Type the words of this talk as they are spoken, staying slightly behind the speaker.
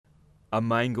A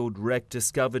mangled wreck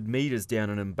discovered metres down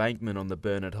an embankment on the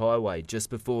Burnett Highway just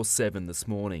before 7 this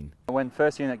morning. When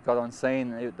first unit got on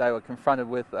scene, they were confronted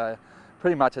with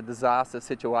pretty much a disaster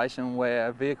situation where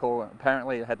a vehicle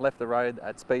apparently had left the road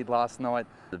at speed last night.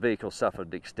 The vehicle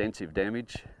suffered extensive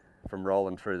damage from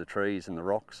rolling through the trees and the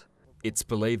rocks. It's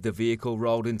believed the vehicle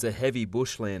rolled into heavy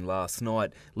bushland last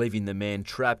night, leaving the man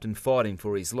trapped and fighting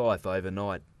for his life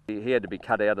overnight. He had to be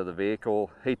cut out of the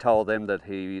vehicle. He told them that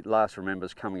he last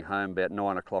remembers coming home about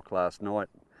 9 o'clock last night.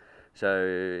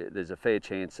 So there's a fair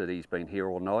chance that he's been here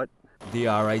all night. The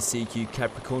RACQ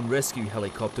Capricorn rescue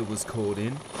helicopter was called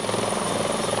in.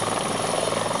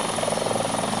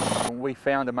 We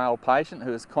found a male patient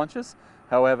who is conscious.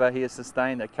 However, he has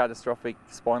sustained a catastrophic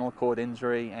spinal cord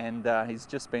injury and he's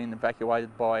just been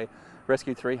evacuated by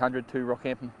Rescue 300 to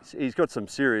Rockhampton. He's got some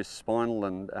serious spinal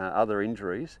and other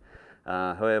injuries.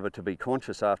 However, to be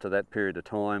conscious after that period of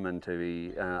time and to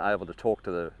be able to talk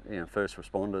to the first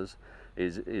responders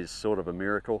is sort of a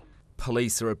miracle.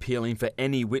 Police are appealing for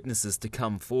any witnesses to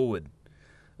come forward.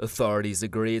 Authorities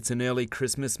agree it's an early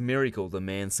Christmas miracle the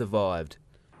man survived.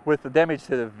 With the damage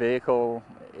to the vehicle,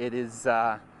 it is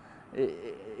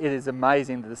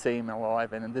amazing to see him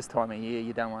alive, and at this time of year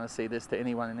you don't want to see this to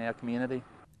anyone in our community.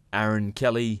 Aaron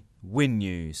Kelly, Win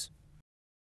News.